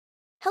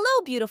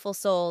Hello, beautiful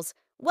souls.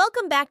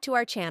 Welcome back to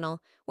our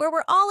channel, where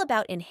we're all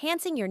about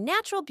enhancing your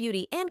natural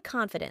beauty and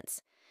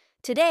confidence.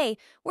 Today,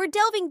 we're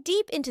delving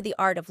deep into the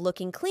art of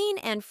looking clean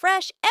and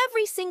fresh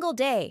every single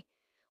day.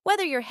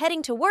 Whether you're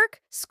heading to work,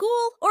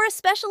 school, or a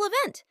special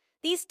event,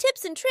 these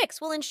tips and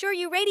tricks will ensure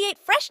you radiate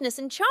freshness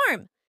and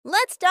charm.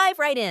 Let's dive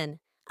right in.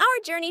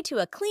 Our journey to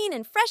a clean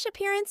and fresh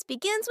appearance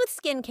begins with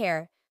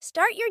skincare.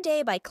 Start your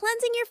day by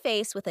cleansing your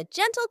face with a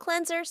gentle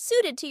cleanser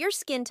suited to your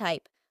skin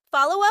type.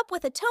 Follow up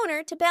with a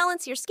toner to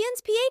balance your skin's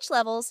pH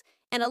levels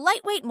and a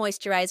lightweight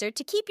moisturizer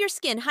to keep your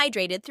skin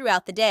hydrated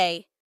throughout the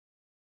day.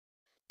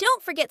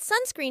 Don't forget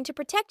sunscreen to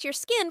protect your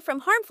skin from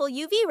harmful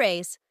UV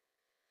rays.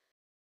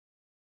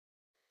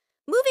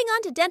 Moving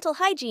on to dental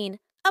hygiene,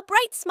 a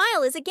bright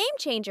smile is a game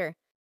changer.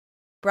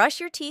 Brush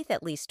your teeth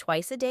at least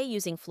twice a day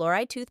using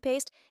fluoride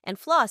toothpaste and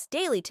floss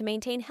daily to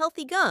maintain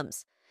healthy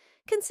gums.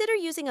 Consider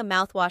using a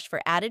mouthwash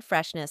for added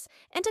freshness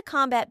and to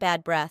combat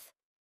bad breath.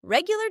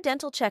 Regular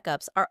dental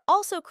checkups are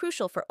also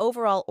crucial for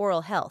overall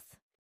oral health.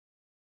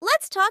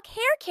 Let's talk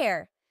hair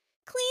care.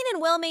 Clean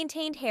and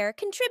well-maintained hair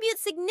contributes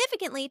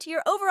significantly to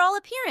your overall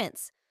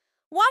appearance.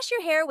 Wash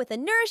your hair with a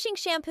nourishing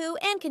shampoo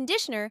and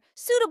conditioner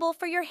suitable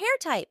for your hair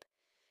type.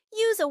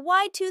 Use a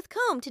wide-tooth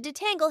comb to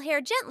detangle hair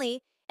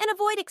gently and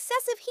avoid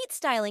excessive heat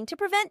styling to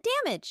prevent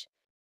damage.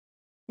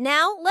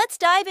 Now, let's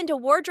dive into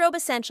wardrobe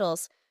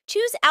essentials.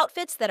 Choose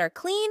outfits that are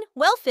clean,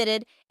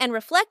 well-fitted, and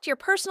reflect your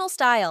personal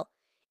style.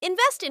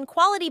 Invest in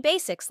quality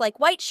basics like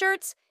white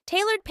shirts,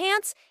 tailored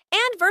pants,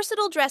 and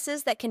versatile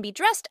dresses that can be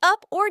dressed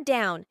up or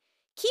down.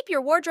 Keep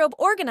your wardrobe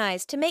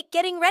organized to make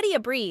getting ready a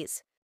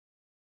breeze.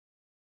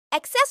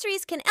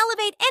 Accessories can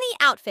elevate any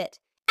outfit.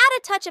 Add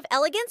a touch of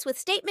elegance with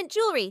statement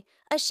jewelry,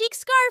 a chic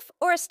scarf,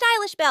 or a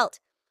stylish belt.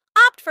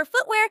 Opt for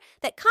footwear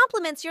that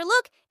complements your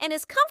look and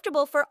is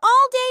comfortable for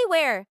all-day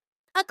wear.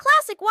 A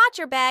classic watch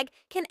or bag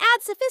can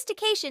add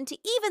sophistication to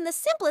even the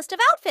simplest of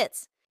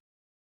outfits.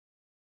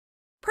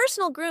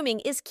 Personal grooming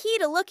is key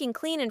to looking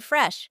clean and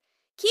fresh.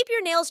 Keep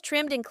your nails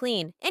trimmed and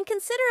clean, and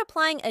consider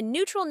applying a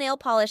neutral nail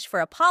polish for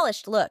a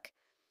polished look.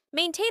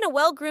 Maintain a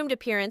well-groomed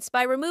appearance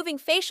by removing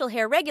facial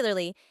hair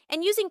regularly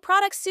and using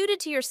products suited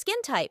to your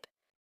skin type.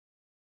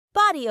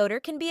 Body odor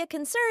can be a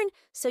concern,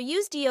 so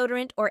use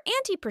deodorant or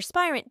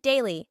antiperspirant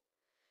daily.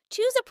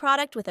 Choose a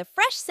product with a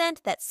fresh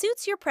scent that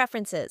suits your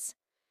preferences.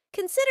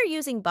 Consider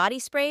using body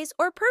sprays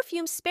or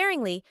perfumes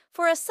sparingly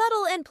for a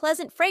subtle and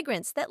pleasant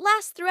fragrance that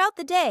lasts throughout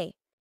the day.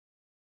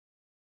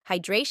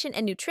 Hydration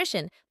and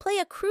nutrition play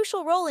a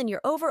crucial role in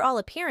your overall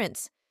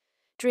appearance.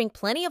 Drink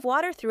plenty of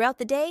water throughout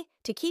the day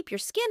to keep your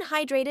skin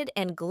hydrated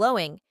and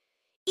glowing.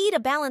 Eat a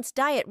balanced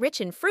diet rich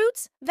in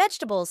fruits,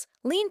 vegetables,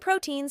 lean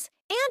proteins,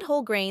 and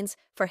whole grains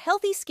for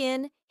healthy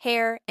skin,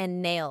 hair,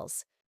 and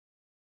nails.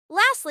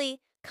 Lastly,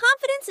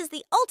 confidence is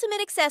the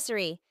ultimate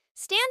accessory.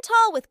 Stand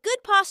tall with good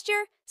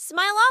posture,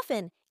 smile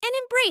often, and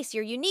embrace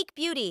your unique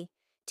beauty.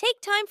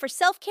 Take time for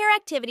self-care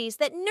activities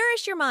that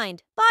nourish your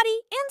mind,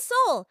 body, and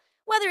soul.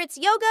 Whether it's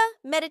yoga,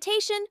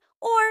 meditation,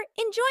 or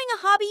enjoying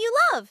a hobby you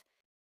love.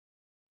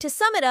 To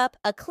sum it up,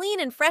 a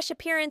clean and fresh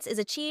appearance is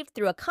achieved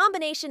through a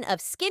combination of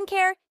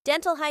skincare,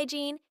 dental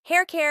hygiene,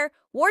 hair care,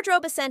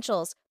 wardrobe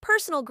essentials,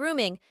 personal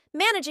grooming,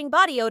 managing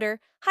body odor,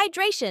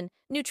 hydration,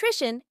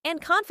 nutrition,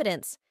 and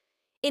confidence.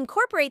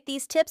 Incorporate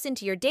these tips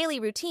into your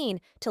daily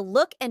routine to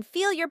look and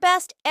feel your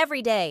best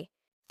every day.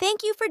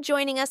 Thank you for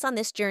joining us on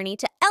this journey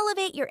to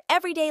elevate your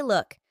everyday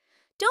look.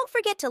 Don't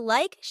forget to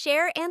like,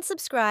 share, and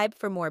subscribe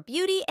for more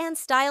beauty and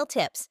style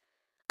tips.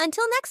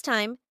 Until next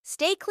time,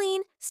 stay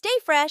clean, stay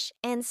fresh,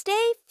 and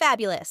stay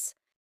fabulous.